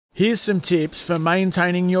Here's some tips for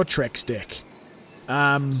maintaining your Trex deck.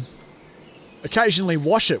 Occasionally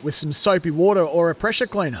wash it with some soapy water or a pressure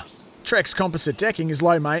cleaner. Trex composite decking is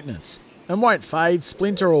low maintenance and won't fade,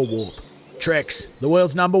 splinter or warp. Trex, the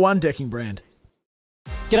world's #1 decking brand.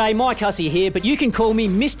 G'day, Mike Hussey here, but you can call me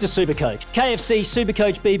Mr. Supercoach. KFC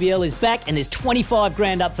Supercoach BBL is back and there's 25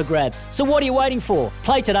 grand up for grabs. So what are you waiting for?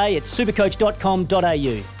 Play today at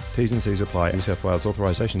supercoach.com.au. T's and C's apply. New South Wales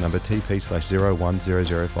authorisation number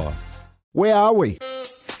TP/01005. Where are we?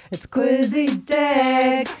 It's Quizzy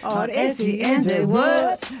Dag on SENZ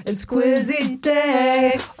What? It's Quizzy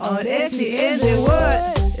Dag on SENZ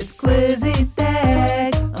What? It's Quizzy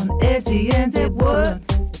Dag on SENZ What?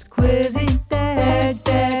 It's Quizzy Dag,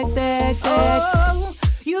 Dag, Dag, Dag. Oh,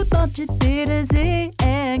 you thought you did a Z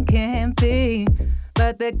and can't be,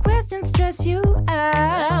 but the questions stress you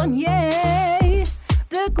out, yay.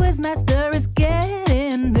 The quizmaster is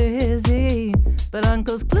getting busy, but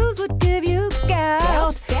Uncle's clues would give you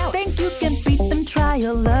gout. Think you can beat them, try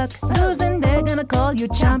your luck. Losing, they're gonna call you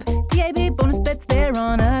chump. TAB bonus bets, they're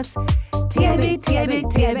on us. TAB, TAB,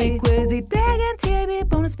 TAB, Quizzy Dag and TAB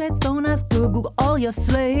bonus bets, don't ask Google all your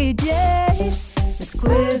slate, yeah. It's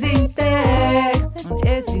Quizzy Dag on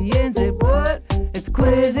SENZ What? It's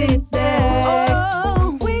Quizzy Dag.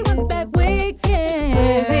 Oh, we want that weekend.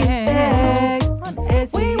 It's Quizzy Dag on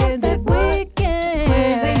SENZ weekend.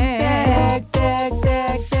 Quizzy Dag,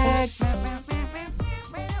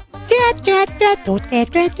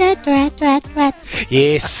 Dag, Dag, Dag.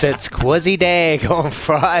 Yes, it's Quizzy Dag on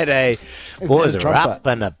Friday. Boys are up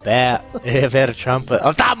and about. I've had a trumpet.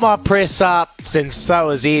 I've done my press ups, and so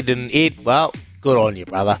has Ed. And Ed, well, good on you,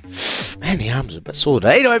 brother. Man, the arms are a bit sore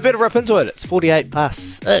today. Anyway, better rip into it. It's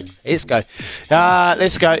 48+6.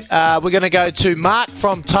 Let's go. We're going to go to Mark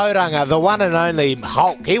from Tauranga, the one and only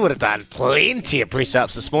Hulk. He would have done plenty of press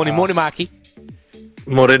ups this morning. Morning, Marky.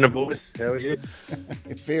 Morning, boys. How are you?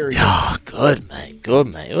 Very good. Oh, good, mate. Good,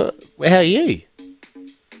 mate. How are you?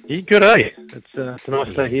 You good, eh? It's a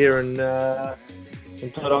nice day here in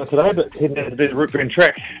Tauranga today, but heading out to do the Root Grand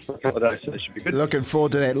Track for a couple of days, so that should be good. Looking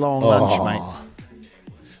forward to that long lunch, mate.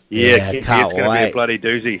 Yeah, can't it's going to be a bloody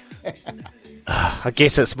doozy. I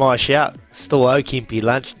guess it's my shout. Still owe Kempy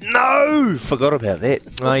lunch. No! Forgot about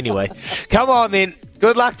that. Well, anyway, come on then.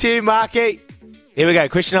 Good luck to you, Marky. Here we go.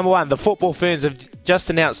 Question number 1. The Football Ferns have just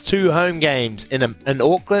announced 2 home games in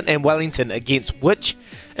Auckland and Wellington against which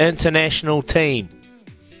international team?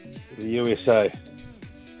 The USA.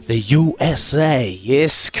 The USA.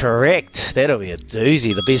 Yes, correct. That'll be a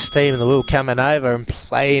doozy. The best team in the world coming over and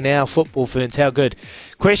playing our Football Ferns. How good.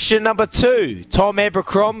 Question number 2. Tom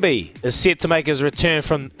Abercrombie is set to make his return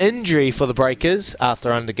from injury for the Breakers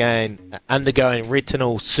after undergoing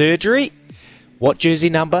retinal surgery. What jersey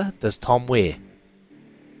number does Tom wear?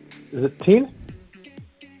 Is it 10?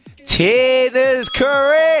 10 is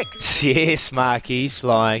correct. Yes, Marky's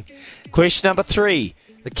flying. Question number 3.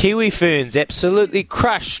 The Kiwi Ferns absolutely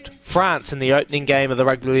crushed France in the opening game of the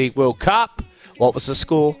Rugby League World Cup. What was the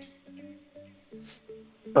score?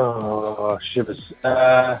 Oh, shivers.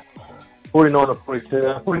 49 or 42.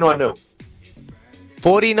 49-0.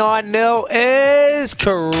 49-0 is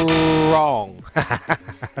wrong.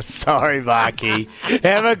 Sorry, Marky.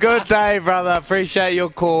 Have a good day, brother. Appreciate your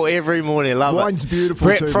call every morning. Love Mine's it. beautiful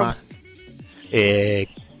Brett too, mate. Yeah,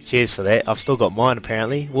 cheers for that. I've still got mine,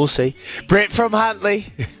 apparently. We'll see. Brett from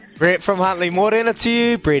Huntley. Brett from Huntley. Morena to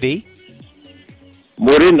you, Bretty.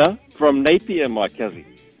 Morena from Napier, my cousin.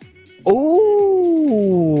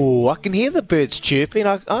 Ooh, I can hear the birds chirping.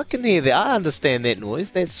 I can hear that. I understand that noise.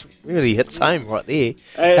 That's really hits home right there.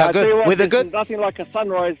 Hey, How good? Weather good? Nothing like a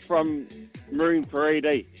sunrise from Marine Parade,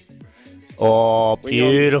 eh? Oh, When you're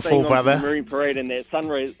beautiful, on brother. Marine Parade and that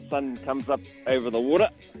sun comes up over the water.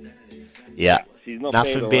 Yeah, She's not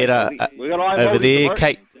nothing bad, better we got eyes over there. tomorrow.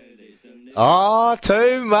 Kate. Oh,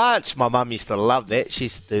 too much. My mum used to love that. She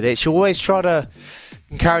used to do that. She always tried to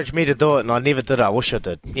encourage me to do it, and I never did. I wish I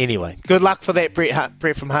did. Anyway, good luck for that,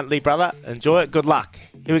 Brett from Huntley, brother. Enjoy it. Good luck.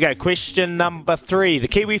 Here we go. Question number 3. The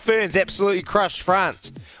Kiwi Ferns absolutely crushed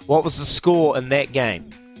France. What was the score in that game?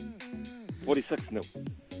 46-0.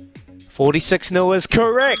 46-0 is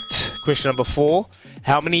correct. Question number 4.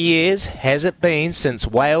 How many years has it been since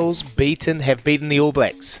Wales have beaten the All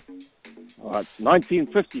Blacks? Oh, it's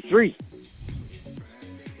 1953.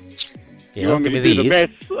 Yeah, I'll give me the years.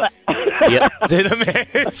 Yep, do the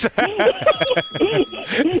maths.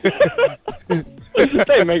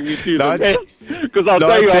 They make me do the maths. Because I'll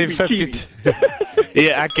tell you I'll be cheating.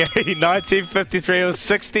 Yeah, okay. 1953 was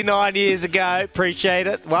 69 years ago. Appreciate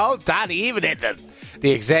it. Well done. He even had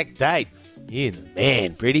the exact date. You're the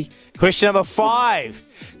man, Bretty. Question number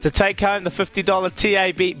 5. To take home the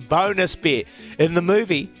 $50 TAB bonus bet. In the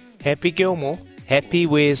movie, Happy Gilmore, Happy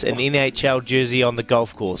wears an NHL jersey on the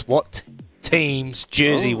golf course. What team's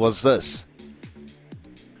jersey was this?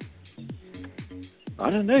 I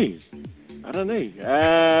don't know.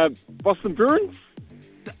 Boston Bruins?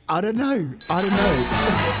 I don't know.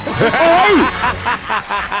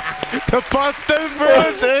 The Boston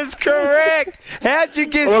Bruins is correct. How'd you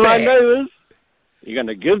guess All that? I know is you're going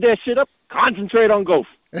to give that shit up, concentrate on golf.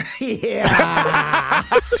 Yeah.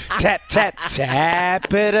 Tap, tap,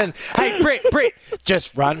 tap it in. Hey, Brett,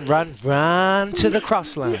 just run to the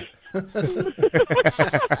cross line.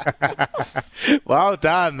 Well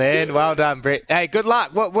done, man. Well done, Brett. Hey, good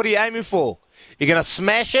luck. What are you aiming for? You going to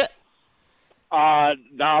smash it? No,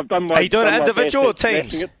 I've done my... Are you doing it individual or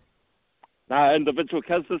teams? No, individual,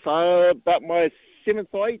 because this about my 7th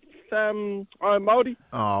or 8th I'm Māori.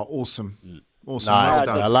 Oh, awesome. Nice, Well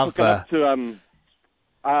done. I love that.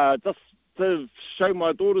 Just to show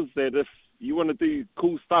my daughters that if you want to do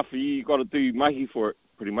cool stuff, you got to do mahi for it,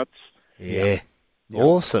 pretty much. Yeah.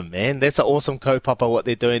 Awesome, man. That's an awesome kaupapa what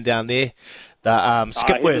they're doing down there. The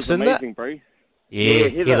Skipworths, isn't amazing, it? Bro. Yeah,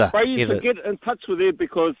 Heather. Bro, you should get in touch with her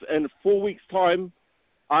because in 4 weeks' time,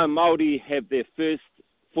 Māori have their first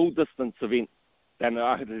full distance event down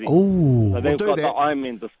at Ahuriri. Ooh. So they've do got that. the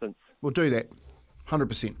Ironman distance. We'll do that.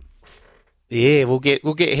 100%. Yeah, we'll get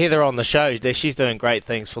Heather on the show. She's doing great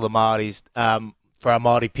things for the Māoris, for our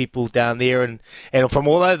Māori people down there, and from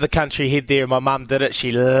all over the country. Head there. My mum did it.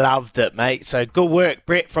 She loved it, mate. So good work,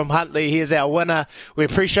 Brett from Huntly. Here's our winner. We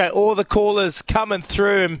appreciate all the callers coming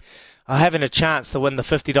through and having a chance to win the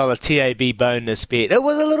 $50 TAB bonus bet. It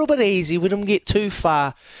was a little bit easy. We didn't get too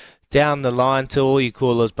far down the line to all you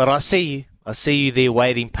callers, but I see you. I see you there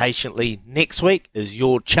waiting patiently. Next week is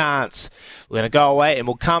your chance. We're going to go away and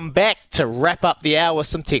we'll come back to wrap up the hour with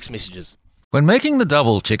some text messages. When making the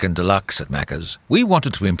double chicken deluxe at Macca's, we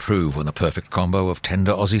wanted to improve on the perfect combo of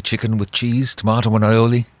tender Aussie chicken with cheese, tomato and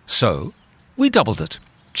aioli. So, we doubled it.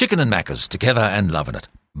 Chicken and Macca's, together and loving it.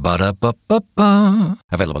 Ba-da-ba-ba-ba.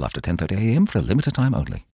 Available after 10:30 a.m. for a limited time only.